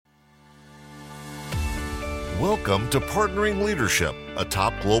Welcome to Partnering Leadership, a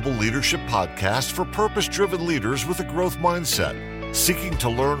top global leadership podcast for purpose-driven leaders with a growth mindset, seeking to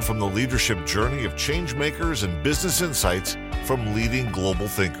learn from the leadership journey of change makers and business insights from leading global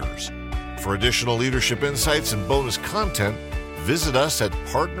thinkers. For additional leadership insights and bonus content, visit us at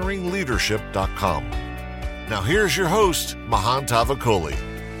partneringleadership.com. Now here's your host, Mahan Tavakoli.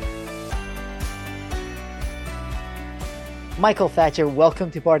 Michael Thatcher,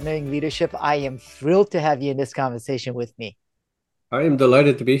 welcome to Partnering Leadership. I am thrilled to have you in this conversation with me. I am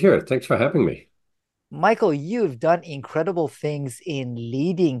delighted to be here. Thanks for having me. Michael, you've done incredible things in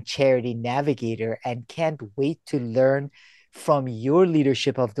leading charity Navigator and can't wait to learn from your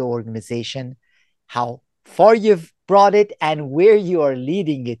leadership of the organization, how far you've brought it and where you are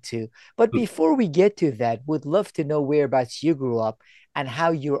leading it to. But before we get to that, would love to know whereabouts you grew up and how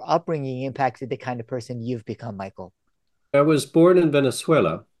your upbringing impacted the kind of person you've become, Michael. I was born in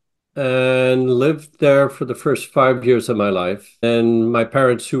Venezuela and lived there for the first 5 years of my life. And my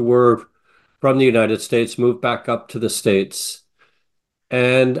parents, who were from the United States, moved back up to the States.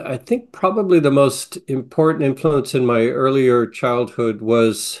 And I think probably the most important influence in my earlier childhood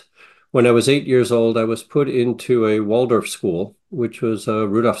was when I was 8 years old, I was put into a Waldorf school, which was a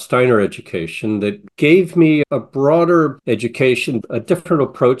Rudolf Steiner education that gave me a broader education, a different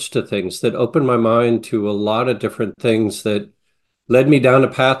approach to things that opened my mind to a lot of different things that led me down a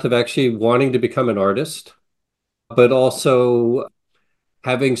path of actually wanting to become an artist, but also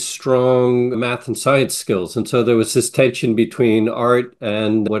having strong math and science skills. And so there was this tension between art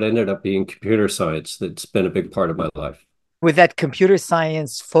and what ended up being computer science that's been a big part of my life. With that computer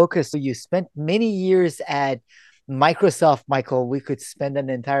science focus, you spent many years at Microsoft, Michael. We could spend an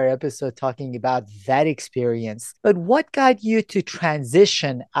entire episode talking about that experience. But what got you to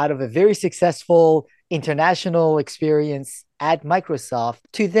transition out of a very successful international experience at Microsoft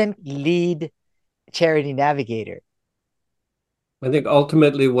to then lead Charity Navigator? I think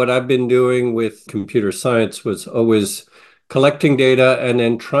ultimately what I've been doing with computer science was always collecting data and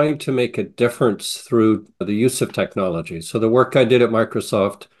then trying to make a difference through the use of technology. So the work I did at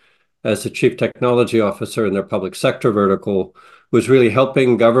Microsoft as the chief technology officer in their public sector vertical was really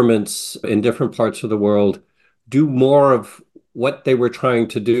helping governments in different parts of the world do more of what they were trying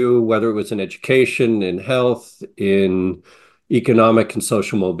to do, whether it was in education, in health, in economic and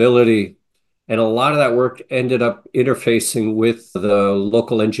social mobility. And a lot of that work ended up interfacing with the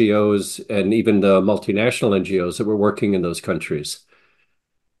local NGOs and even the multinational NGOs that were working in those countries.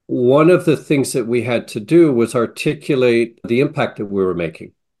 One of the things that we had to do was articulate the impact that we were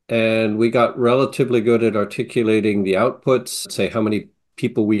making. And we got relatively good at articulating the outputs, say how many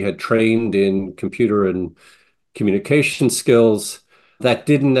people we had trained in computer and communication skills. That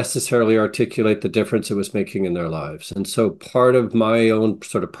didn't necessarily articulate the difference it was making in their lives. And so part of my own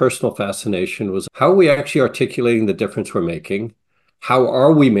sort of personal fascination was how are we actually articulating the difference we're making? How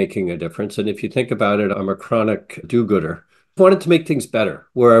are we making a difference? And if you think about it, I'm a chronic do-gooder. I wanted to make things better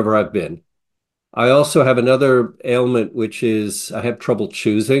wherever I've been. I also have another ailment, which is I have trouble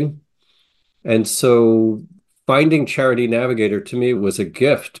choosing. And so finding Charity Navigator to me was a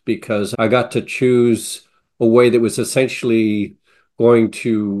gift because I got to choose a way that was essentially going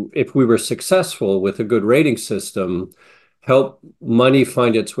to, if we were successful with a good rating system, help money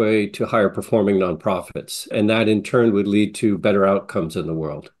find its way to higher performing nonprofits. And that in turn would lead to better outcomes in the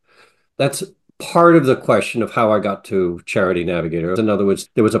world. That's part of the question of how I got to Charity Navigator. In other words,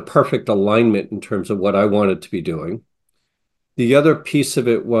 there was a perfect alignment in terms of what I wanted to be doing. The other piece of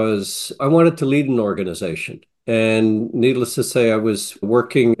it was I wanted to lead an organization. And needless to say, I was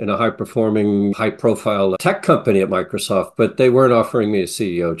working in a high-performing, high-profile tech company at Microsoft, but they weren't offering me a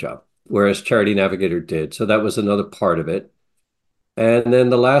CEO job, whereas Charity Navigator did. So that was another part of it. And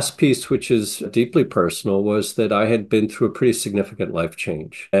then the last piece, which is deeply personal, was that I had been through a pretty significant life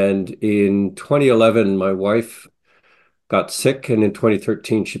change. And in 2011, my wife got sick, and in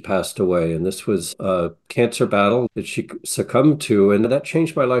 2013, she passed away. And this was a cancer battle that she succumbed to, and that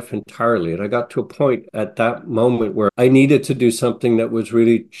changed my life entirely. And I got to a point at that moment where I needed to do something that was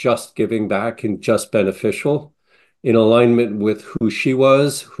really just giving back and just beneficial in alignment with who she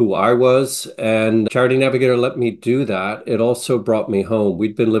was, who I was. And Charity Navigator let me do that. It also brought me home.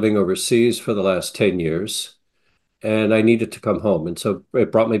 We'd been living overseas for the last 10 years, and I needed to come home. And so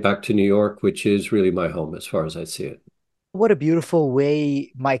it brought me back to New York, which is really my home as far as I see it. What a beautiful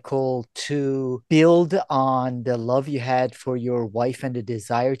way, Michael, to build on the love you had for your wife and the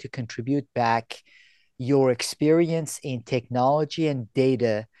desire to contribute back your experience in technology and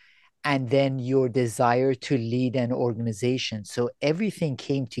data, and then your desire to lead an organization. So everything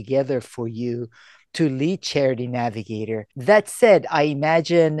came together for you to lead Charity Navigator. That said, I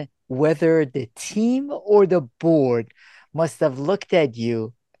imagine whether the team or the board must have looked at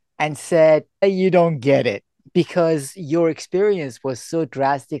you and said, you don't get it because your experience was so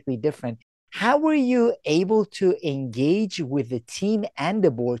drastically different. How were you able to engage with the team and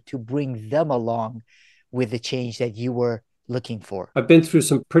the board to bring them along with the change that you were looking for? I've been through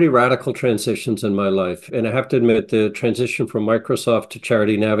some pretty radical transitions in my life. And I have to admit, the transition from Microsoft to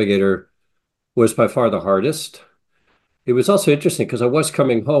Charity Navigator was by far the hardest. It was also interesting because I was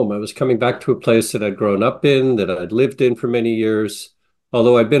coming home. I was coming back to a place that I'd grown up in, that I'd lived in for many years,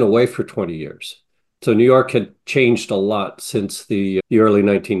 although I'd been away for 20 years. So New York had changed a lot since the early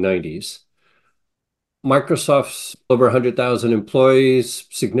 1990s. Microsoft's over 100,000 employees,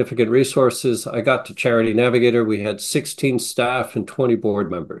 significant resources. I got to Charity Navigator. We had 16 staff and 20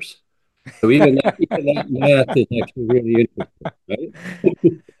 board members. So even that math is actually really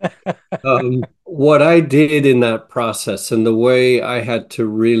interesting, right? What I did in that process and the way I had to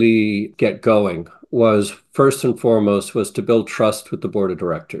really get going was first and foremost was to build trust with the board of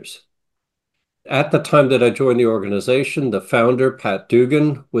directors. At the time that I joined the organization, the founder, Pat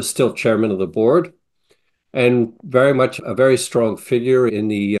Dugan, was still chairman of the board and very much a very strong figure in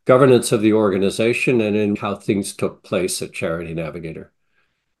the governance of the organization and in how things took place at Charity Navigator.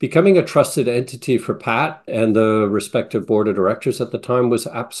 Becoming a trusted entity for Pat and the respective board of directors at the time was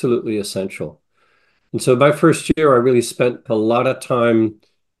absolutely essential. And so my first year, I really spent a lot of time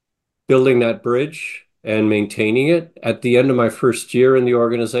building that bridge and maintaining it. At the end of my first year in the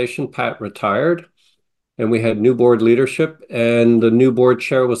organization, Pat retired and we had new board leadership. And the new board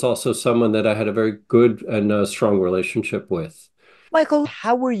chair was also someone that I had a very good and strong relationship with. Michael,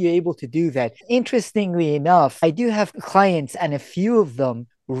 how were you able to do that? Interestingly enough, I do have clients, and a few of them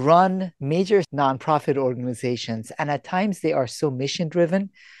run major nonprofit organizations. And at times they are so mission driven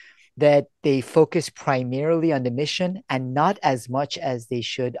that they focus primarily on the mission and not as much as they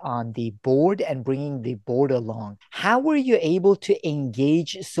should on the board and bringing the board along. How were you able to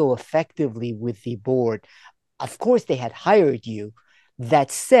engage so effectively with the board? Of course, they had hired you.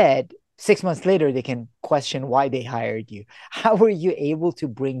 That said, 6 months later, they can question why they hired you. How were you able to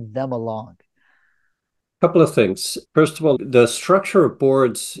bring them along? Couple of things. First of all, the structure of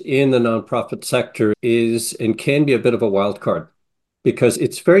boards in the nonprofit sector is and can be a bit of a wild card because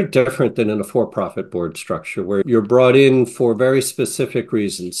it's very different than in a for-profit board structure where you're brought in for very specific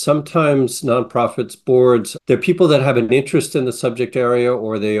reasons. Sometimes nonprofits boards, they're people that have an interest in the subject area,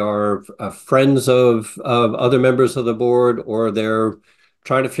 or they are friends of other members of the board, or they're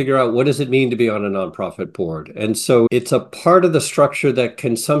trying to figure out what does it mean to be on a nonprofit board. And so it's a part of the structure that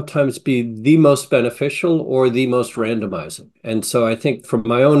can sometimes be the most beneficial or the most randomizing. And so I think from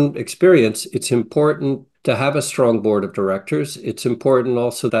my own experience, it's important to have a strong board of directors. It's important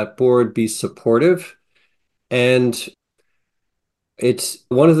also that board be supportive. And it's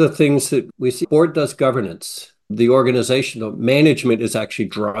one of the things that we see. Board does governance. The organizational management is actually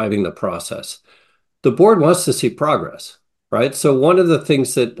driving the process. The board wants to see progress, right? So one of the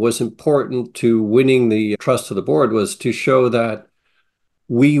things that was important to winning the trust of the board was to show that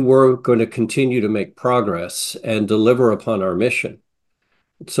we were going to continue to make progress and deliver upon our mission.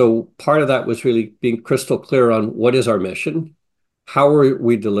 So part of that was really being crystal clear on what is our mission, how are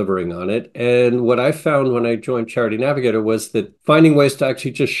we delivering on it? And what I found when I joined Charity Navigator was that finding ways to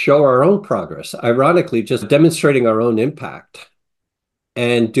actually just show our own progress, ironically, just demonstrating our own impact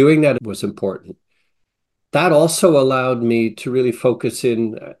and doing that was important. That also allowed me to really focus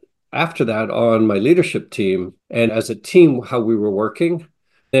in after that on my leadership team and as a team, how we were working.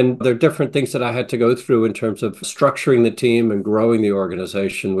 And there are different things that I had to go through in terms of structuring the team and growing the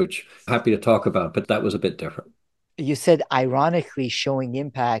organization, which I'm happy to talk about, but that was a bit different. You said ironically showing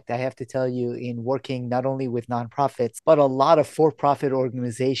impact. I have to tell you, in working not only with nonprofits, but a lot of for-profit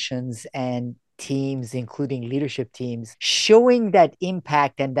organizations and teams, including leadership teams, showing that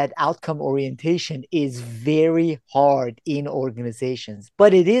impact and that outcome orientation is very hard in organizations,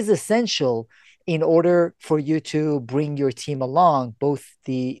 but it is essential in order for you to bring your team along, both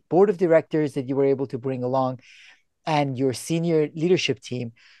the board of directors that you were able to bring along and your senior leadership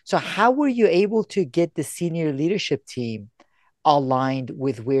team. So how were you able to get the senior leadership team aligned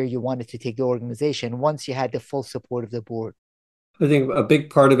with where you wanted to take the organization once you had the full support of the board? I think a big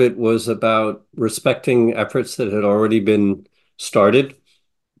part of it was about respecting efforts that had already been started.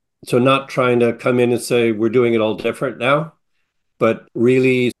 So not trying to come in and say, we're doing it all different now, but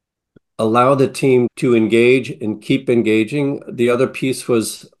really allow the team to engage and keep engaging. The other piece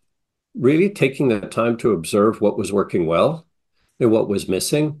was really taking the time to observe what was working well and what was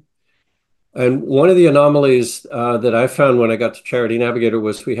missing. And one of the anomalies that I found when I got to Charity Navigator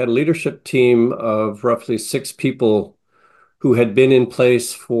was we had a leadership team of roughly 6 people who had been in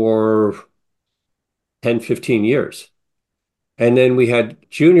place for 10, 15 years. And then we had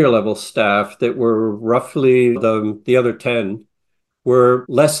junior level staff that were roughly the other 10 were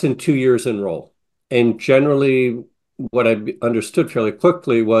less than 2 years in role. And generally, what I understood fairly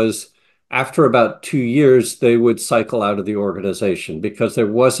quickly was after about 2 years, they would cycle out of the organization because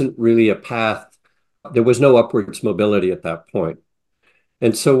there wasn't really a path. There was no upwards mobility at that point.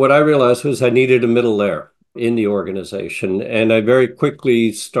 And so what I realized was I needed a middle layer in the organization. And I very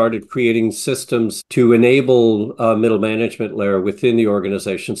quickly started creating systems to enable a middle management layer within the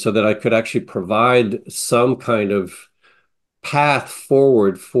organization so that I could actually provide some kind of path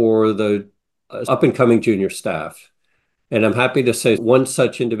forward for the up and coming junior staff. And I'm happy to say one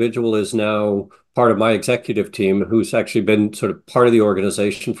such individual is now part of my executive team who's actually been sort of part of the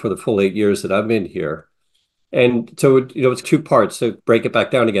organization for the full 8 years that I've been here. And so, it's two parts to break it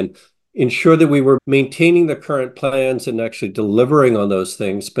back down again. Ensure that we were maintaining the current plans and actually delivering on those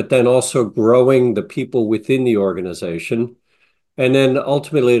things, but then also growing the people within the organization. And then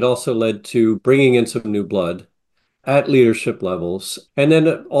ultimately, it also led to bringing in some new blood at leadership levels. And then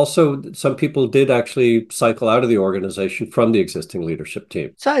also some people did actually cycle out of the organization from the existing leadership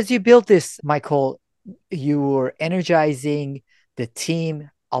team. So as you built this, Michael, you were energizing the team,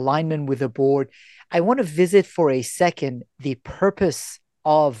 alignment with the board. I want to visit for a second the purpose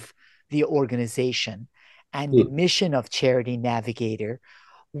of the organization and the mission of Charity Navigator.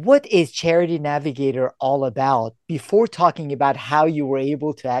 What is Charity Navigator all about before talking about how you were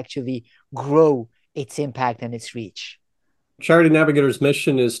able to actually grow its impact and its reach? Charity Navigator's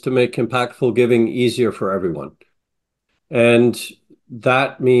mission is to make impactful giving easier for everyone. And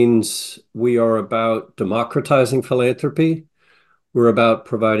that means we are about democratizing philanthropy. We're about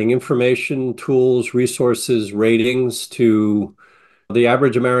providing information, tools, resources, ratings to the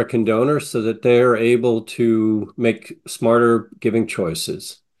average American donor so that they're able to make smarter giving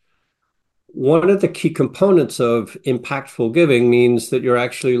choices. One of the key components of impactful giving means that you're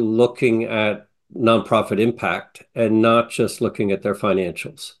actually looking at nonprofit impact and not just looking at their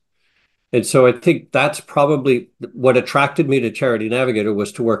financials. And so I think that's probably what attracted me to Charity Navigator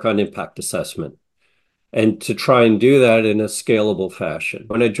was to work on impact assessment and to try and do that in a scalable fashion.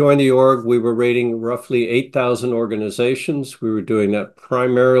 When I joined the org, we were rating roughly 8,000 organizations. We were doing that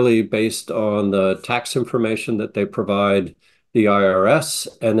primarily based on the tax information that they provide the IRS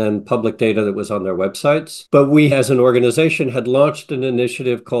and then public data that was on their websites. But we as an organization had launched an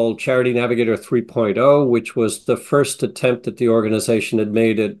initiative called Charity Navigator 3.0, which was the first attempt that the organization had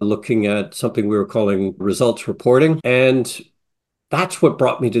made at looking at something we were calling results reporting. And that's what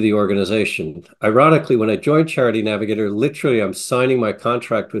brought me to the organization. Ironically, when I joined Charity Navigator, literally I'm signing my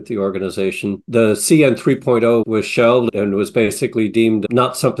contract with the organization. The CN 3.0 was shelved and was basically deemed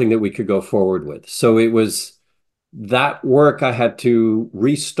not something that we could go forward with. So it was that work I had to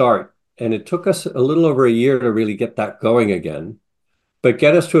restart. And it took us a little over a year to really get that going again, but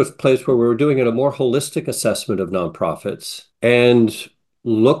get us to a place where we were doing a more holistic assessment of nonprofits and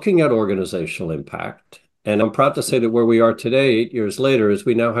looking at organizational impact. And I'm proud to say that where we are today, 8 years later, is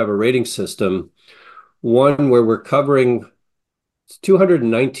we now have a rating system, one where we're covering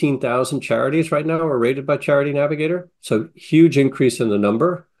 219,000 charities right now are rated by Charity Navigator. So huge increase in the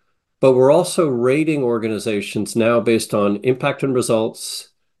number. But we're also rating organizations now based on impact and results,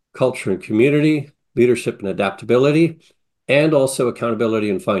 culture and community, leadership and adaptability, and also accountability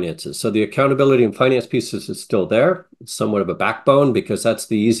and finances. So the accountability and finance pieces is still there. It's somewhat of a backbone because that's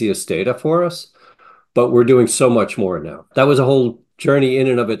the easiest data for us. But we're doing so much more now. That was a whole journey in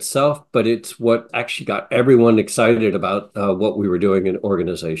and of itself, but it's what actually got everyone excited about what we were doing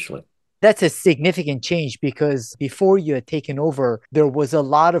organizationally. That's a significant change because before you had taken over, there was a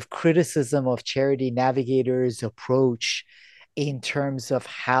lot of criticism of Charity Navigator's approach in terms of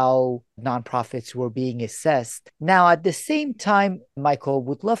how nonprofits were being assessed. Now, at the same time, Michael,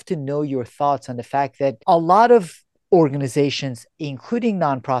 would love to know your thoughts on the fact that a lot of organizations, including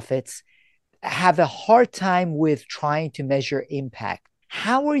nonprofits, have a hard time with trying to measure impact.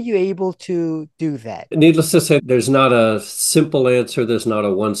 How are you able to do that? Needless to say, there's not a simple answer. There's not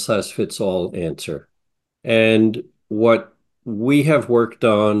a one-size-fits-all answer. And what we have worked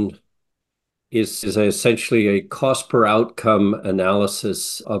on is essentially a cost per outcome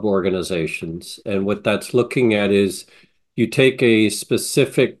analysis of organizations. And what that's looking at is you take a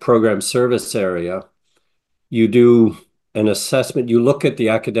specific program service area, you do an assessment, you look at the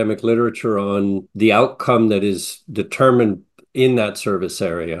academic literature on the outcome that is determined in that service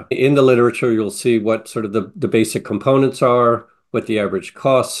area. In the literature, you'll see what sort of the basic components are, what the average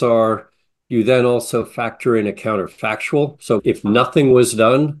costs are. You then also factor in a counterfactual. So if nothing was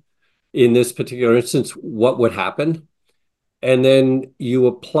done in this particular instance, what would happen? And then you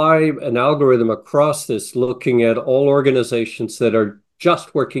apply an algorithm across this, looking at all organizations that are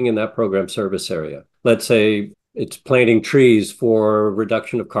just working in that program service area. Let's say it's planting trees for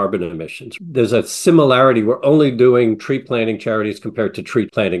reduction of carbon emissions. There's a similarity. We're only doing tree planting charities compared to tree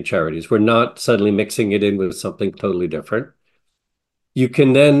planting charities. We're not suddenly mixing it in with something totally different. You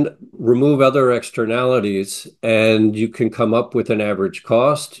can then remove other externalities and you can come up with an average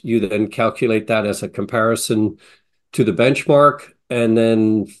cost. You then calculate that as a comparison to the benchmark and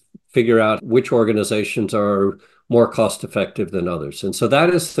then figure out which organizations are more cost effective than others. And so that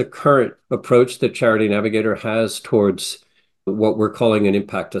is the current approach that Charity Navigator has towards what we're calling an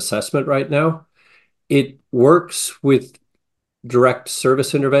impact assessment right now. It works with direct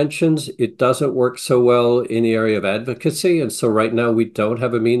service interventions. It doesn't work so well in the area of advocacy. And so right now we don't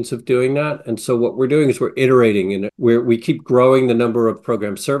have a means of doing that. And so what we're doing is we're iterating and we keep growing the number of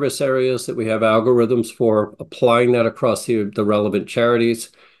program service areas that we have algorithms for, applying that across the relevant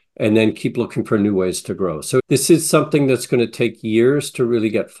charities, and then keep looking for new ways to grow. So this is something that's going to take years to really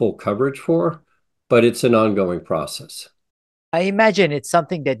get full coverage for, but it's an ongoing process. I imagine it's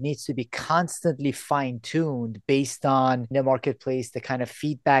something that needs to be constantly fine-tuned based on the marketplace, the kind of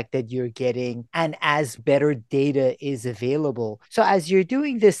feedback that you're getting, and as better data is available. So as you're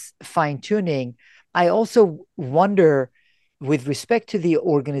doing this fine-tuning, I also wonder, with respect to the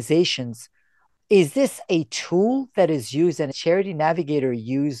organizations, is this a tool that is used and Charity Navigator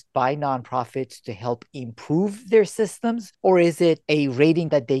used by nonprofits to help improve their systems? Or is it a rating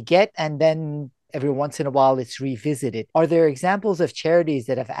that they get and then every once in a while it's revisited? Are there examples of charities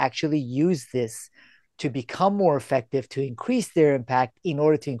that have actually used this to become more effective, to increase their impact in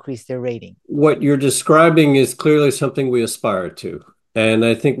order to increase their rating? What you're describing is clearly something we aspire to. And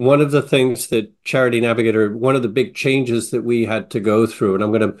I think one of the things that Charity Navigator, one of the big changes that we had to go through, and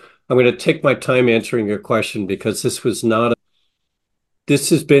I'm going to take my time answering your question because this has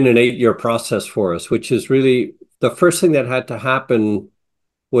been an 8-year process for us, which is really the first thing that had to happen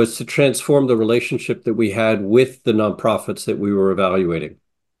was to transform the relationship that we had with the nonprofits that we were evaluating.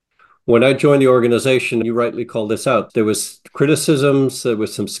 When I joined the organization, you rightly called this out, there was criticisms, there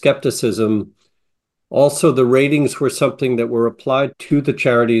was some skepticism. Also, the ratings were something that were applied to the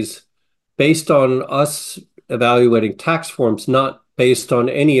charities based on us evaluating tax forms, not based on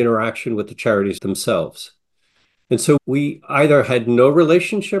any interaction with the charities themselves. And so we either had no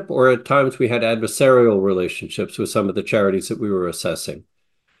relationship or at times we had adversarial relationships with some of the charities that we were assessing.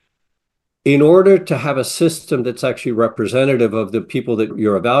 In order to have a system that's actually representative of the people that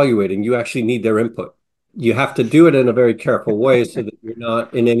you're evaluating, you actually need their input. You have to do it in a very careful way so that you're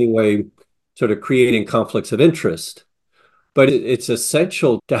not in any way sort of creating conflicts of interest. But it's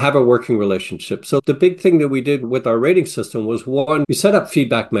essential to have a working relationship. So the big thing that we did with our rating system was, one, we set up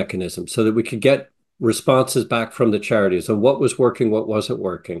feedback mechanisms so that we could get responses back from the charities on what was working, what wasn't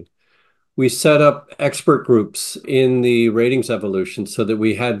working. We set up expert groups in the ratings evolution so that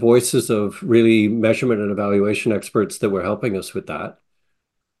we had voices of really measurement and evaluation experts that were helping us with that.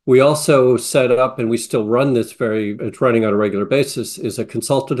 We also set up, and we still run this it's running on a regular basis, is a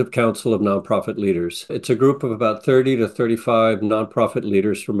consultative council of nonprofit leaders. It's a group of about 30 to 35 nonprofit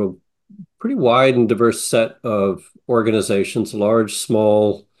leaders from a pretty wide and diverse set of organizations, large,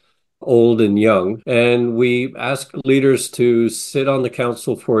 small, old, and young. And we ask leaders to sit on the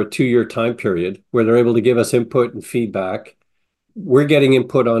council for a 2-year time period where they're able to give us input and feedback. We're getting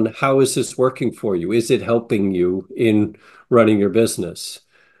input on how is this working for you? Is it helping you in running your business?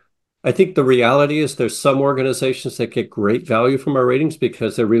 I think the reality is there's some organizations that get great value from our ratings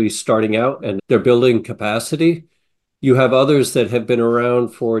because they're really starting out and they're building capacity. You have others that have been around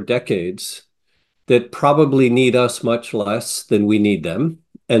for decades that probably need us much less than we need them.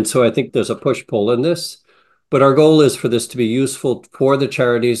 And so I think there's a push-pull in this. But our goal is for this to be useful for the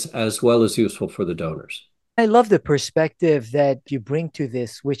charities as well as useful for the donors. I love the perspective that you bring to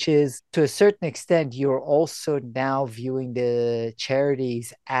this, which is, to a certain extent, you're also now viewing the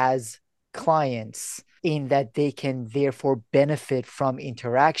charities as clients, in that they can therefore benefit from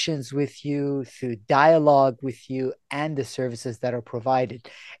interactions with you, through dialogue with you, and the services that are provided.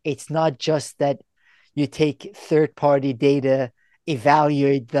 It's not just that you take third-party data,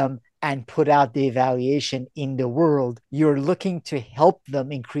 evaluate them, and put out the evaluation in the world. You're looking to help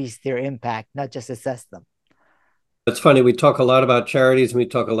them increase their impact, not just assess them. It's funny, we talk a lot about charities and we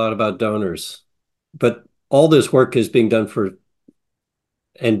talk a lot about donors, but all this work is being done for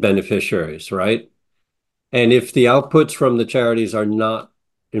end beneficiaries, right? And if the outputs from the charities are not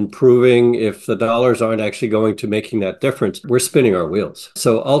improving, if the dollars aren't actually going to making that difference, we're spinning our wheels.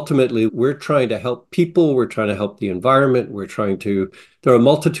 So ultimately, we're trying to help people, we're trying to help the environment, there are a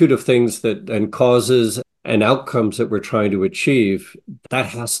multitude of things and causes and outcomes that we're trying to achieve, that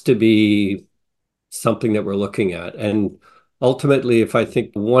has to be something that we're looking at. And ultimately, if I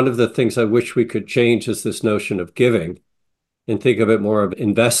think one of the things I wish we could change is this notion of giving and think of it more of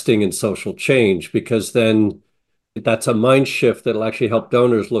investing in social change, because then that's a mind shift that'll actually help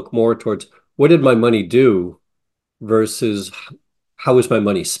donors look more towards what did my money do versus how is my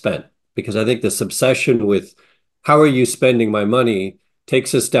money spent? Because I think this obsession with how are you spending my money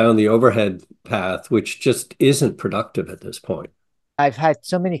takes us down the overhead path, which just isn't productive at this point. I've had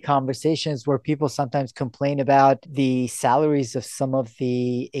so many conversations where people sometimes complain about the salaries of some of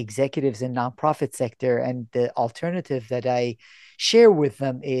the executives in nonprofit sector, and the alternative that I share with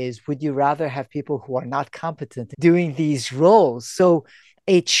them is, would you rather have people who are not competent doing these roles? So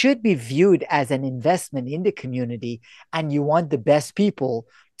it should be viewed as an investment in the community, and you want the best people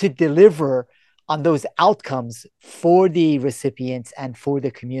to deliver on those outcomes for the recipients and for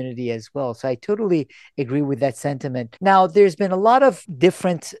the community as well. So I totally agree with that sentiment. Now, there's been a lot of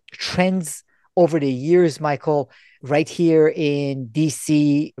different trends over the years, Michael. Right here in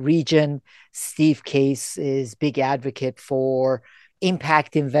DC region, Steve Case is big advocate for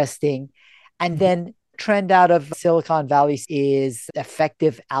impact investing. And then trend out of Silicon Valley is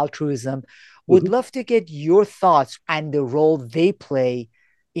effective altruism. Would Mhm. love to get your thoughts and the role they play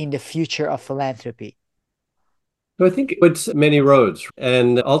in the future of philanthropy. So I think it's many roads.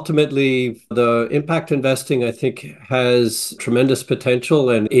 And ultimately, the impact investing, I think, has tremendous potential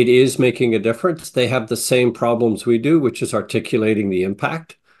and it is making a difference. They have the same problems we do, which is articulating the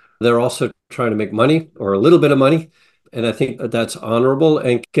impact. They're also trying to make money or a little bit of money. And I think that's honorable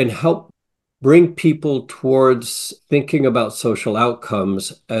and can help bring people towards thinking about social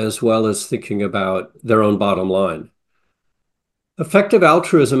outcomes as well as thinking about their own bottom line. Effective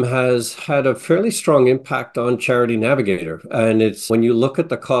altruism has had a fairly strong impact on Charity Navigator. And it's when you look at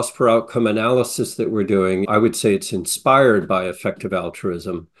the cost per outcome analysis that we're doing, I would say it's inspired by effective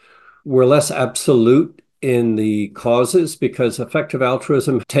altruism. We're less absolute in the causes because effective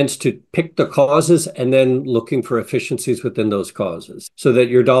altruism tends to pick the causes and then looking for efficiencies within those causes so that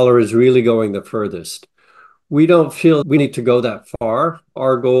your dollar is really going the furthest. We don't feel we need to go that far.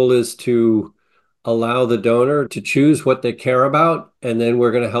 Our goal is to allow the donor to choose what they care about, and then we're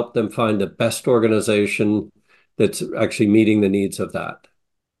going to help them find the best organization that's actually meeting the needs of that.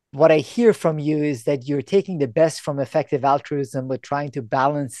 What I hear from you is that you're taking the best from effective altruism, but trying to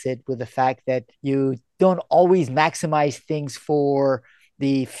balance it with the fact that you don't always maximize things for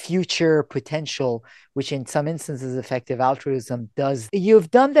the future potential, which in some instances effective altruism does. You've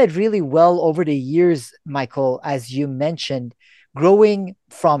done that really well over the years, Michael, as you mentioned, growing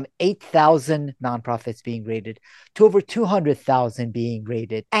from 8,000 nonprofits being rated to over 200,000 being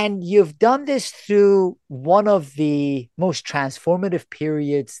rated. And you've done this through one of the most transformative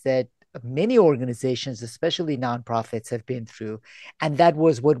periods that many organizations, especially nonprofits, have been through. And that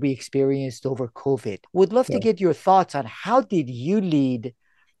was what we experienced over COVID. Would love to Yeah. get your thoughts on how did you lead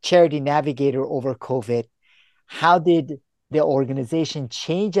Charity Navigator over COVID? How did the organization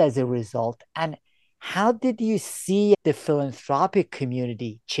change as a result? And how did you see the philanthropic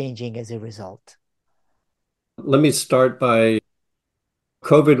community changing as a result? Let me start by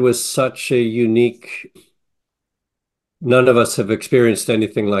COVID was such a unique, none of us have experienced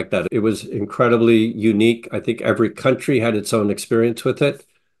anything like that. It was incredibly unique. I think every country had its own experience with it.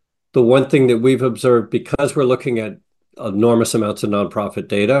 The one thing that we've observed, because we're looking at enormous amounts of nonprofit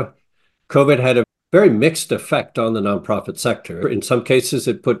data, COVID had a very mixed effect on the nonprofit sector. In some cases,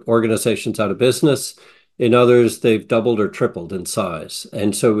 it put organizations out of business. In others, they've doubled or tripled in size.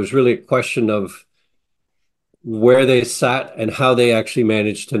 And so it was really a question of where they sat and how they actually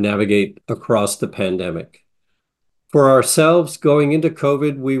managed to navigate across the pandemic. For ourselves, going into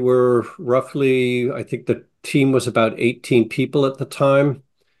COVID, we were roughly, I think the team was about 18 people at the time.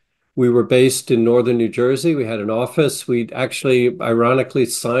 We were based in northern New Jersey. We had an office. We'd actually, ironically,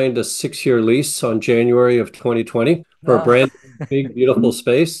 signed a 6-year lease on January of 2020 for a Oh, brand big, beautiful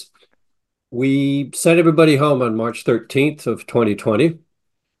space. We sent everybody home on March 13th of 2020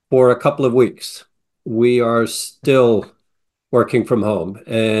 for a couple of weeks. We are still working from home,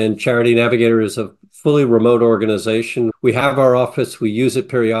 and Charity Navigator is a fully remote organization. We have our office. We use it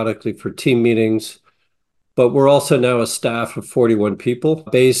periodically for team meetings. But we're also now a staff of 41 people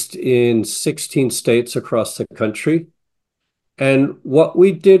based in 16 states across the country. And what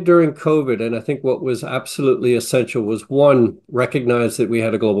we did during COVID, and I think what was absolutely essential, was one, recognize that we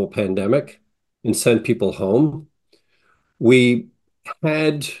had a global pandemic and send people home. We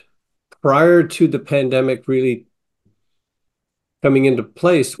had, prior to the pandemic, really coming into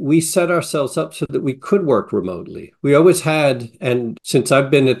place, we set ourselves up so that we could work remotely. We always had, and since I've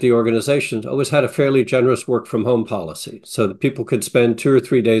been at the organization, always had a fairly generous work from home policy so that people could spend 2 or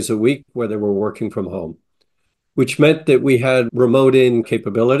 3 days a week where they were working from home, which meant that we had remote in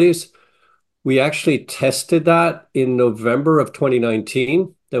capabilities. We actually tested that in November of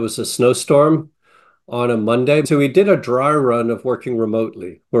 2019. There was a snowstorm on a Monday. So we did a dry run of working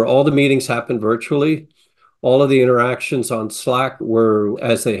remotely where all the meetings happened virtually. All of the interactions on Slack were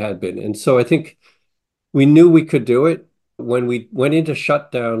as they had been. And so I think we knew we could do it. When we went into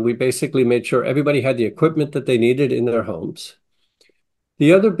shutdown, we basically made sure everybody had the equipment that they needed in their homes.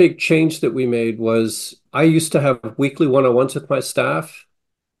 The other big change that we made was I used to have weekly one-on-ones with my staff.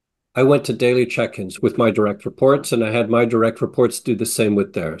 I went to daily check-ins with my direct reports, and I had my direct reports do the same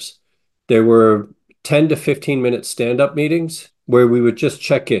with theirs. There were 10 to 15-minute stand-up meetings where we would just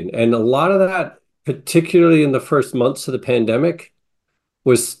check in. And a lot of that, particularly in the first months of the pandemic,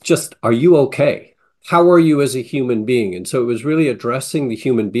 was just, are you okay? How are you as a human being? And so it was really addressing the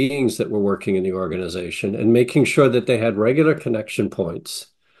human beings that were working in the organization and making sure that they had regular connection points.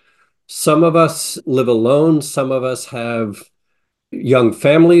 Some of us live alone. Some of us have young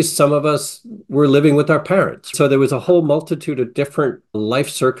families. Some of us were living with our parents. So there was a whole multitude of different life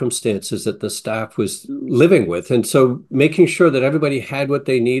circumstances that the staff was living with. And so making sure that everybody had what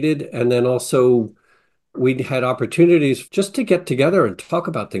they needed. And then also we had opportunities just to get together and talk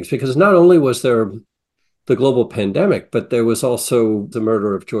about things, because not only was there the global pandemic, but there was also the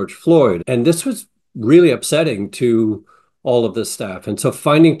murder of George Floyd. And this was really upsetting to all of the staff. And so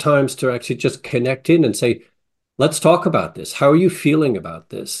finding times to actually just connect in and say, let's talk about this. How are you feeling about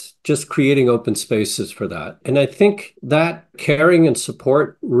this? Just creating open spaces for that. And I think that caring and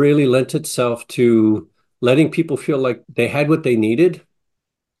support really lent itself to letting people feel like they had what they needed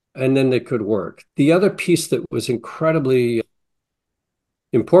and then they could work. The other piece that was incredibly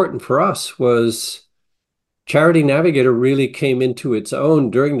important for us was Charity Navigator really came into its own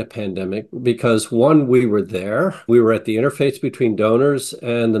during the pandemic because, one, we were there. We were at the interface between donors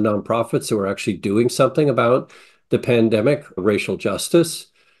and the nonprofits who were actually doing something about the pandemic, racial justice.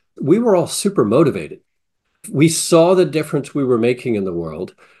 We were all super motivated. We saw the difference we were making in the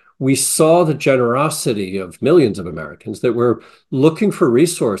world. We saw the generosity of millions of Americans that were looking for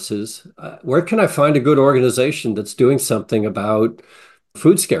resources. Where can I find a good organization that's doing something about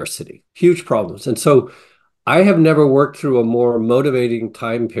food scarcity? Huge problems. And so I have never worked through a more motivating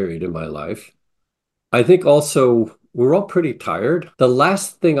time period in my life. I think also we're all pretty tired. The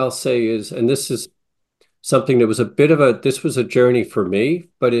last thing I'll say is, and this is something that was this was a journey for me,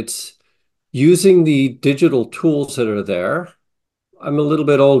 but it's using the digital tools that are there. I'm a little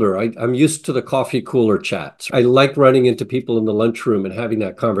bit older. I'm used to the coffee cooler chats. I like running into people in the lunchroom and having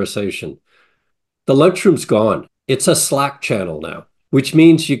that conversation. The lunchroom's gone. It's a Slack channel now, which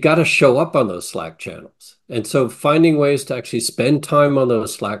means you got to show up on those Slack channels. And so finding ways to actually spend time on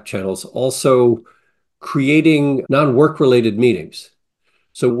those Slack channels, also creating non-work related meetings.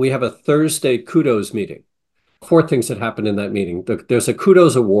 So we have a Thursday kudos meeting. 4 things that happen in that meeting. There's a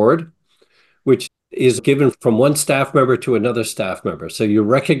kudos award, which is given from one staff member to another staff member. So you're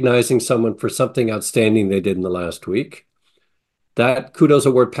recognizing someone for something outstanding they did in the last week. That kudos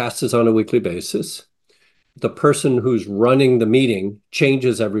award passes on a weekly basis. The person who's running the meeting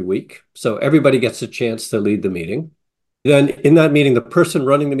changes every week. So everybody gets a chance to lead the meeting. Then in that meeting, the person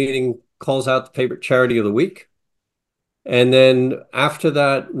running the meeting calls out the favorite charity of the week. And then after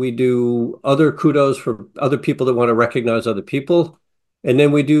that, we do other kudos for other people that want to recognize other people. And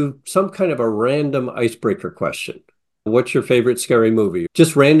then we do some kind of a random icebreaker question. What's your favorite scary movie?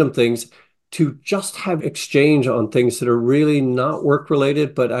 Just random things to just have exchange on things that are really not work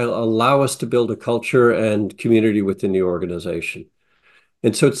related, but allow us to build a culture and community within the organization.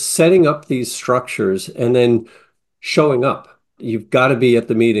 And so it's setting up these structures and then showing up. You've got to be at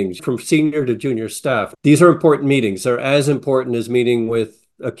the meetings from senior to junior staff. These are important meetings. They're as important as meeting with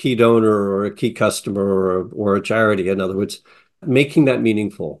a key donor or a key customer or a charity. In other words, making that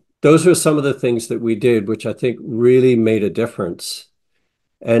meaningful. Those are some of the things that we did, which I think really made a difference.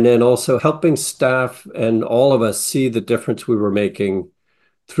 And then also helping staff and all of us see the difference we were making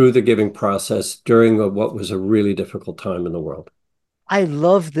through the giving process during what was a really difficult time in the world. I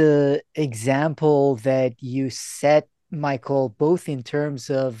love the example that you set, Michael, both in terms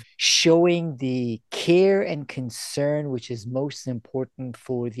of showing the care and concern, which is most important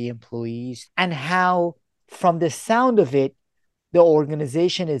for the employees, and how, from the sound of it, the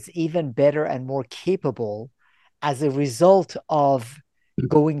organization is even better and more capable as a result of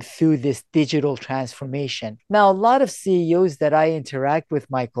going through this digital transformation. Now, a lot of CEOs that I interact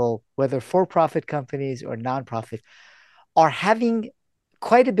with, Michael, whether for-profit companies or nonprofit, are having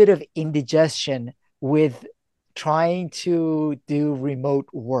quite a bit of indigestion with trying to do remote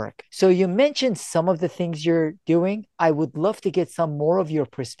work. So you mentioned some of the things you're doing. I would love to get some more of your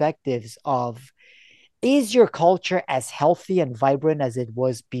perspectives of, is your culture as healthy and vibrant as it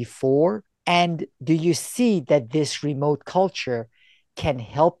was before? And do you see that this remote culture can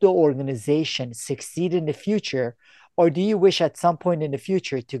help the organization succeed in the future? Or do you wish at some point in the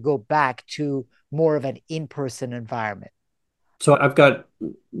future to go back to more of an in-person environment? So I've got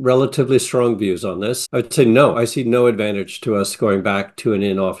relatively strong views on this. I would say no, I see no advantage to us going back to an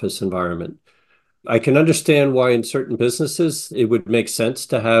in-office environment. I can understand why in certain businesses it would make sense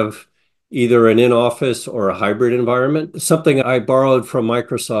to have either an in-office or a hybrid environment. Something I borrowed from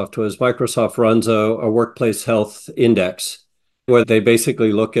Microsoft was Microsoft runs a workplace health index where they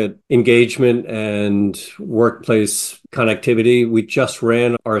basically look at engagement and workplace connectivity. We just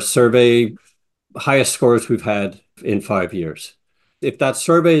ran our survey, highest scores we've had in 5 years. If that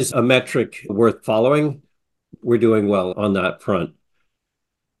survey is a metric worth following, we're doing well on that front.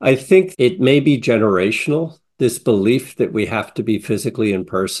 I think it may be generational, this belief that we have to be physically in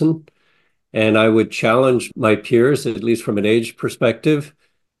person. And I would challenge my peers, at least from an age perspective,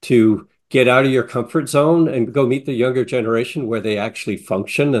 to get out of your comfort zone and go meet the younger generation where they actually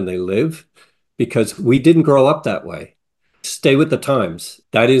function and they live, because we didn't grow up that way. Stay with the times.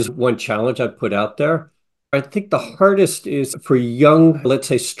 That is one challenge I'd put out there. I think the hardest is for young, let's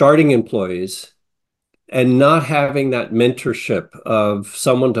say, starting employees and not having that mentorship of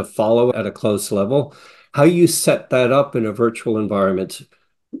someone to follow at a close level. How you set that up in a virtual environment,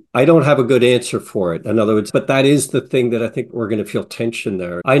 I don't have a good answer for it. In other words, but that is the thing that I think we're going to feel tension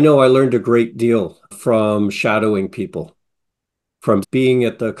there. I know I learned a great deal from shadowing people, from being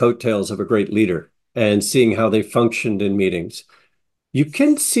at the coattails of a great leader and seeing how they functioned in meetings. You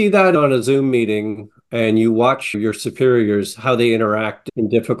can see that on a Zoom meeting and you watch your superiors, how they interact in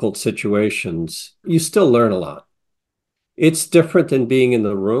difficult situations. You still learn a lot. It's different than being in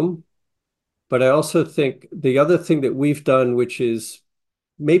the room. But I also think the other thing that we've done, which is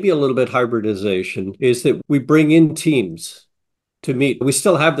maybe a little bit hybridization, is that we bring in teams to meet. We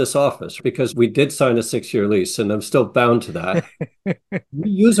still have this office because we did sign a 6-year lease and I'm still bound to that. We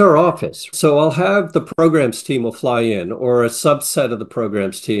use our office. So I'll have the programs team will fly in, or a subset of the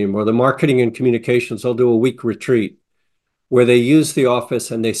programs team, or the marketing and communications will do a week retreat where they use the office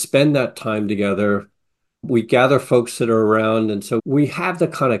and they spend that time together. We gather folks that are around. And so we have the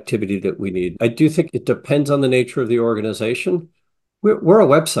connectivity that we need. I do think it depends on the nature of the organization. We're a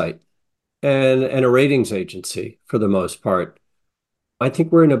website and a ratings agency for the most part. I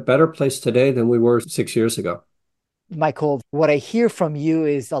think we're in a better place today than we were 6 years ago. Michael, what I hear from you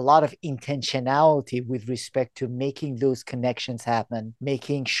is a lot of intentionality with respect to making those connections happen,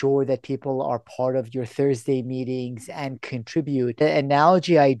 making sure that people are part of your Thursday meetings and contribute. The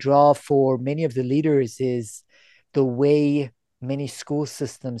analogy I draw for many of the leaders is the way many school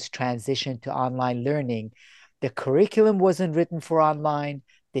systems transition to online learning. The curriculum wasn't written for online.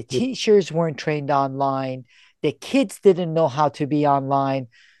 The teachers weren't trained online. The kids didn't know how to be online.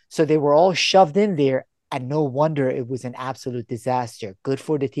 So they were all shoved in there. And no wonder it was an absolute disaster. Good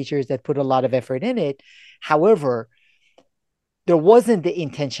for the teachers that put a lot of effort in it. However, there wasn't the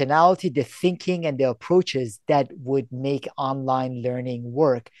intentionality, the thinking, and the approaches that would make online learning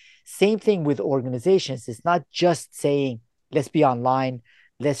work. Same thing with organizations. It's not just saying, let's be online,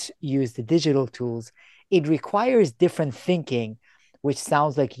 let's use the digital tools. It requires different thinking, which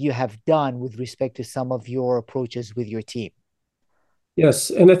sounds like you have done with respect to some of your approaches with your team. Yes.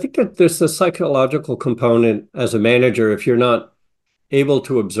 And I think that there's a psychological component as a manager. If you're not able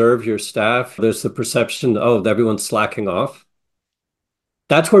to observe your staff, there's the perception, oh, everyone's slacking off.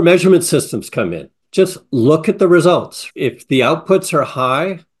 That's where measurement systems come in. Just look at the results. If the outputs are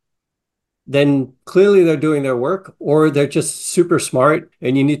high, then clearly they're doing their work, or they're just super smart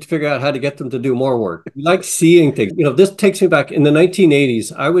and you need to figure out how to get them to do more work. We like seeing things. This takes me back. In the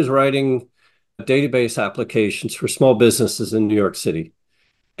 1980s, I was writing database applications for small businesses in New York City.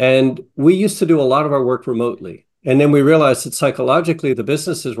 And we used to do a lot of our work remotely. And then we realized that psychologically, the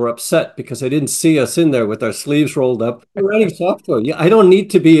businesses were upset because they didn't see us in there with our sleeves rolled up. We're writing software. I don't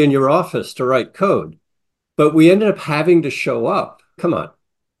need to be in your office to write code. But we ended up having to show up. Come on.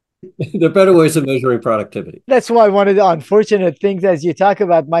 There are better ways of measuring productivity. That's why one of the unfortunate things, as you talk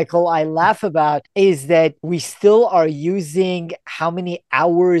about, Michael, I laugh about is that we still are using how many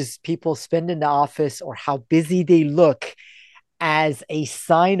hours people spend in the office or how busy they look as a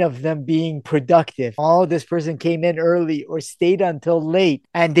sign of them being productive. Oh, this person came in early or stayed until late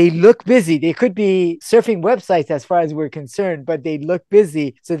and they look busy. They could be surfing websites as far as we're concerned, but they look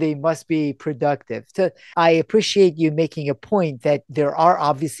busy, so they must be productive. So I appreciate you making a point that there are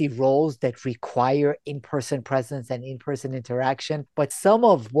obviously roles that require in-person presence and in-person interaction, but some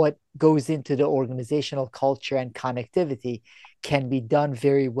of what goes into the organizational culture and connectivity can be done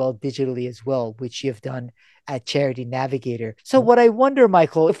very well digitally as well, which you've done at Charity Navigator. So, what I wonder,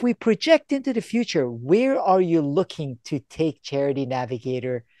 Michael, if we project into the future, where are you looking to take Charity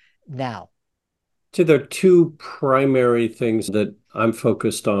Navigator now? So there are two primary things that I'm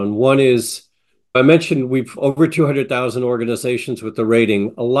focused on. One is, I mentioned we've over 200,000 organizations with the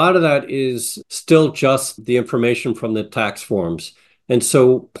rating. A lot of that is still just the information from the tax forms. And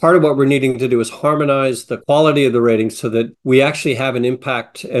so part of what we're needing to do is harmonize the quality of the ratings so that we actually have an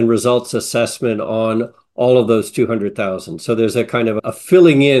impact and results assessment on all of those 200,000. So there's a kind of a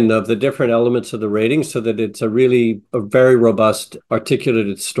filling in of the different elements of the rating so that it's a very robust,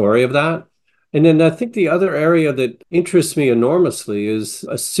 articulated story of that. And then I think the other area that interests me enormously is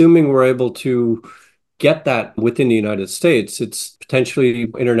assuming we're able to get that within the United States, it's potentially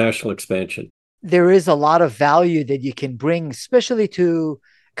international expansion. There is a lot of value that you can bring, especially to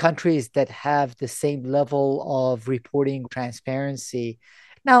countries that have the same level of reporting transparency.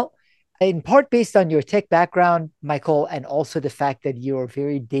 Now, in part based on your tech background, Michael, and also the fact that you're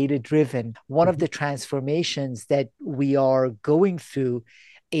very data driven, one of the transformations that we are going through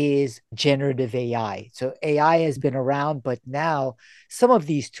is generative AI. So AI has been around, but now some of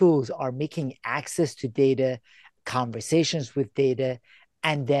these tools are making access to data, conversations with data,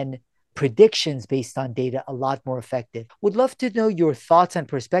 and then predictions based on data a lot more effective. Would love to know your thoughts and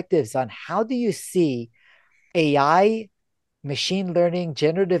perspectives on how do you see AI, machine learning,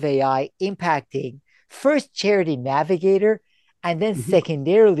 generative AI impacting first Charity Navigator and then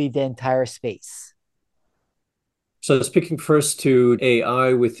secondarily the entire space? So speaking first to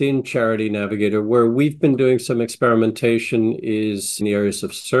AI within Charity Navigator, where we've been doing some experimentation is in the areas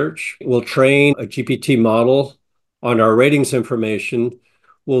of search. We'll train a GPT model on our ratings information.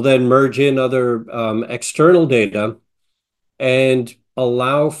 We'll then merge in other external data and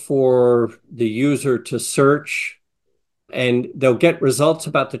allow for the user to search, and they'll get results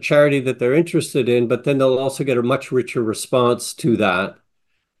about the charity that they're interested in, but then they'll also get a much richer response to that.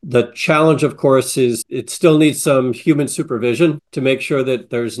 The challenge, of course, is it still needs some human supervision to make sure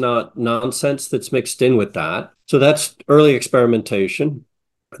that there's not nonsense that's mixed in with that. So that's early experimentation.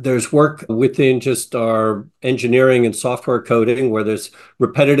 There's work within just our engineering and software coding where there's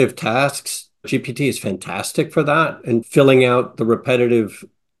repetitive tasks. GPT is fantastic for that and filling out the repetitive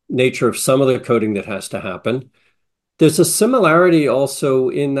nature of some of the coding that has to happen. There's a similarity also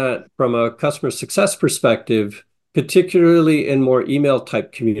in that from a customer success perspective, particularly in more email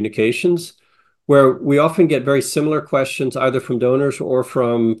type communications, where we often get very similar questions either from donors or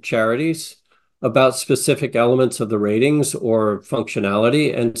from charities about specific elements of the ratings or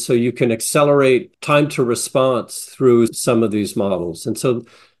functionality. And so you can accelerate time to response through some of these models. And so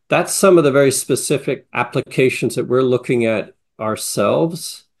that's some of the very specific applications that we're looking at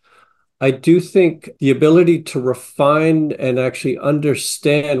ourselves. I do think the ability to refine and actually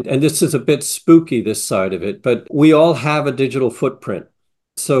understand, and this is a bit spooky, this side of it, but we all have a digital footprint.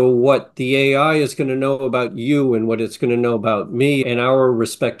 So what the AI is going to know about you and what it's going to know about me and our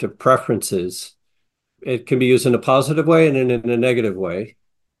respective preferences, it can be used in a positive way and in a negative way.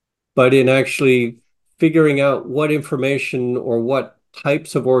 But in actually figuring out what information or what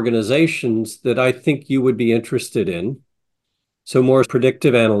types of organizations that I think you would be interested in, so more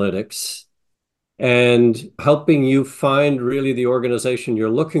predictive analytics, and helping you find really the organization you're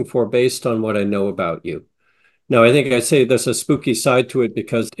looking for based on what I know about you. Now, I think I say there's a spooky side to it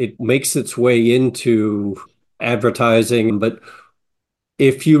because it makes its way into advertising. But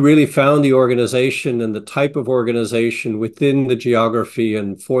if you really found the organization and the type of organization within the geography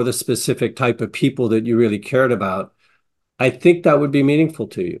and for the specific type of people that you really cared about, I think that would be meaningful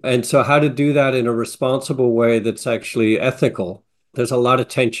to you. And so how to do that in a responsible way that's actually ethical. There's a lot of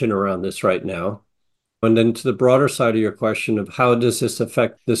tension around this right now. And then to the broader side of your question of how does this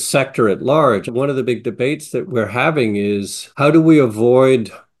affect the sector at large? One of the big debates that we're having is how do we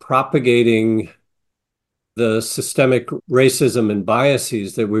avoid propagating the systemic racism and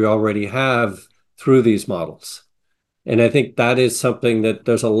biases that we already have through these models? And I think that is something that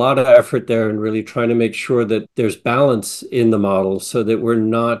there's a lot of effort there in really trying to make sure that there's balance in the model so that we're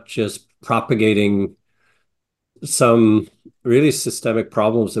not just propagating some really systemic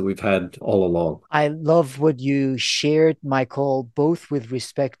problems that we've had all along. I love what you shared, Michael, both with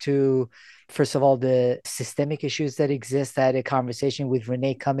respect to, first of all, the systemic issues that exist. I had a conversation with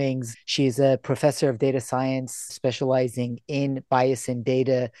Renee Cummings. She's a professor of data science specializing in bias in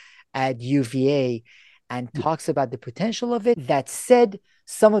data at UVA and talks about the potential of it. That said,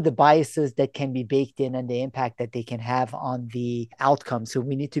 some of the biases that can be baked in and the impact that they can have on the outcome. So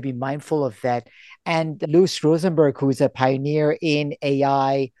we need to be mindful of that. And Louis Rosenberg, who's a pioneer in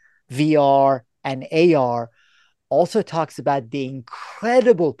AI, VR, and AR, also talks about the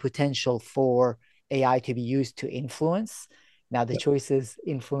incredible potential for AI to be used to influence. Now, the choice is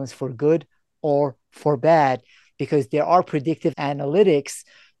influence for good or for bad, because there are predictive analytics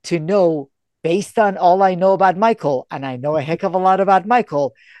to know, based on all I know about Michael, and I know a heck of a lot about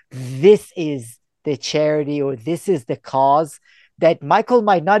Michael, this is the charity or this is the cause that Michael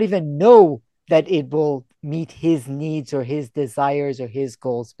might not even know that it will meet his needs or his desires or his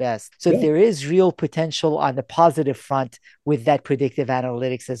goals best. So there is real potential on the positive front with that predictive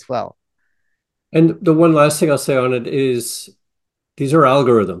analytics as well. And the one last thing I'll say on it is these are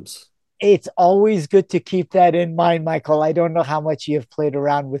algorithms. It's always good to keep that in mind, Michael. I don't know how much you have played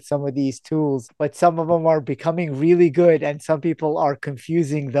around with some of these tools, but some of them are becoming really good, and some people are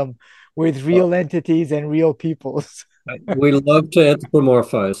confusing them with real entities and real peoples. We love to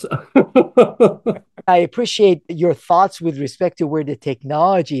anthropomorphize. I appreciate your thoughts with respect to where the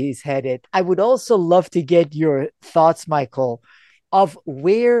technology is headed. I would also love to get your thoughts, Michael, of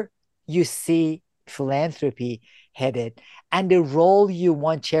where you see philanthropy headed and the role you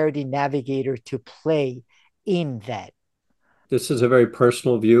want Charity Navigator to play in that. This is a very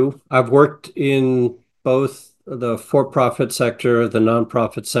personal view. I've worked in both the for-profit sector, the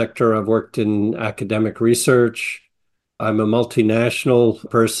nonprofit sector. I've worked in academic research. I'm a multinational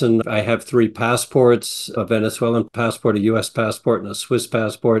person. I have 3 passports, a Venezuelan passport, a US passport, and a Swiss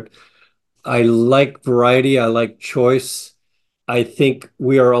passport. I like variety. I like choice. I think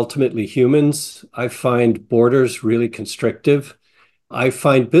we are ultimately humans. I find borders really constrictive. I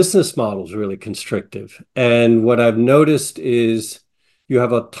find business models really constrictive. And what I've noticed is you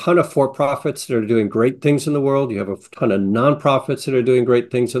have a ton of for-profits that are doing great things in the world. You have a ton of nonprofits that are doing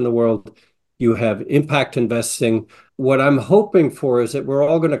great things in the world. You have impact investing. What I'm hoping for is that we're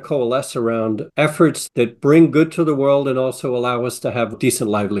all going to coalesce around efforts that bring good to the world and also allow us to have decent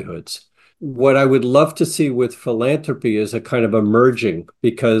livelihoods. What I would love to see with philanthropy is a kind of a merging,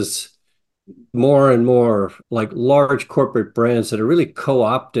 because more and more like large corporate brands that are really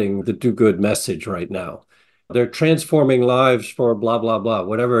co-opting the do good message right now. They're transforming lives for blah, blah, blah,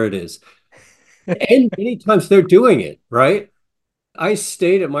 whatever it is. And many times they're doing it, right? I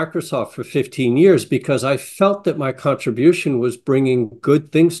stayed at Microsoft for 15 years because I felt that my contribution was bringing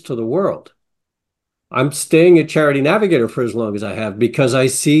good things to the world. I'm staying at Charity Navigator for as long as I have because I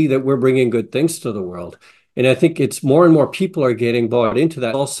see that we're bringing good things to the world. And I think it's more and more people are getting bought into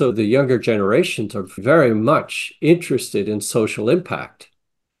that. Also, the younger generations are very much interested in social impact.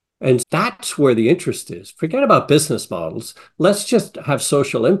 And that's where the interest is. Forget about business models. Let's just have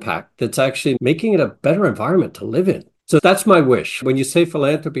social impact that's actually making it a better environment to live in. So that's my wish. When you say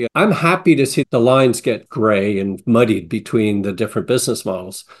philanthropy, I'm happy to see the lines get gray and muddied between the different business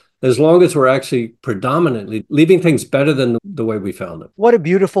models, as long as we're actually predominantly leaving things better than the way we found them. What a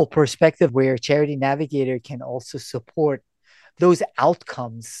beautiful perspective where Charity Navigator can also support those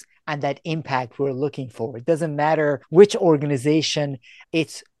outcomes and that impact we're looking for. It doesn't matter which organization,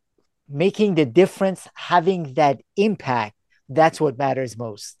 it's making the difference, having that impact. That's what matters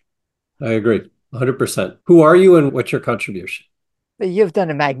most. I agree, 100%. Who are you and what's your contribution? You've done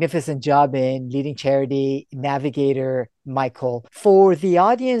a magnificent job in leading Charity Navigator, Michael. For the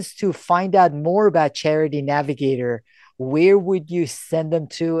audience to find out more about Charity Navigator, where would you send them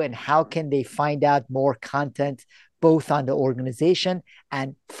to and how can they find out more content both on the organization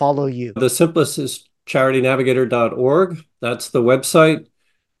and follow you? The simplest is charitynavigator.org. That's the website.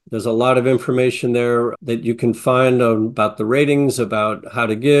 There's a lot of information there that you can find about the ratings, about how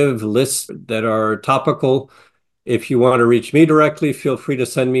to give, lists that are topical. If you want to reach me directly, feel free to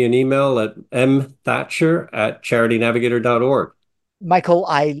send me an email at mthatcher@charitynavigator.org. Michael,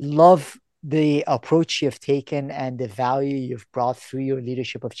 I love the approach you've taken and the value you've brought through your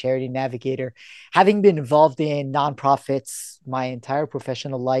leadership of Charity Navigator. Having been involved in nonprofits my entire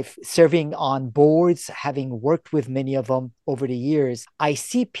professional life, serving on boards, having worked with many of them over the years, I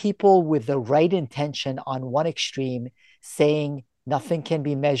see people with the right intention on one extreme saying nothing can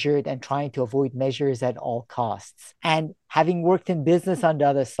be measured and trying to avoid measures at all costs. And having worked in business on the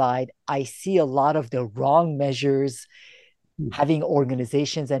other side, I see a lot of the wrong measures, having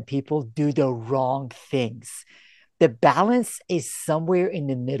organizations and people do the wrong things. The balance is somewhere in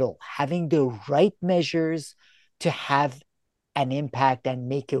the middle, having the right measures to have an impact and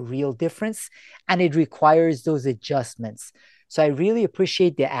make a real difference. And it requires those adjustments. So I really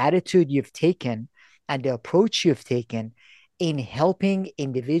appreciate the attitude you've taken and the approach you've taken in helping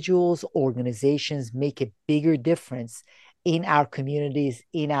individuals, organizations make a bigger difference in our communities,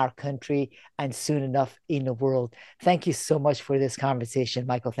 in our country, and soon enough in the world. Thank you so much for this conversation,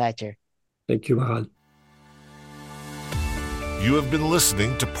 Michael Thatcher. Thank you, Mahan. You have been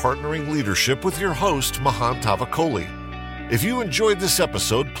listening to Partnering Leadership with your host, Mahan Tavakoli. If you enjoyed this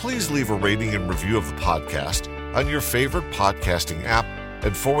episode, please leave a rating and review of the podcast on your favorite podcasting app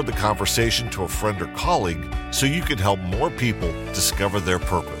and forward the conversation to a friend or colleague so you can help more people discover their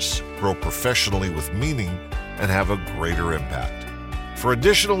purpose, grow professionally with meaning, and have a greater impact. For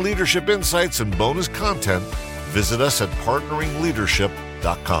additional leadership insights and bonus content, visit us at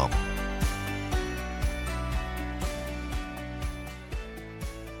partneringleadership.com.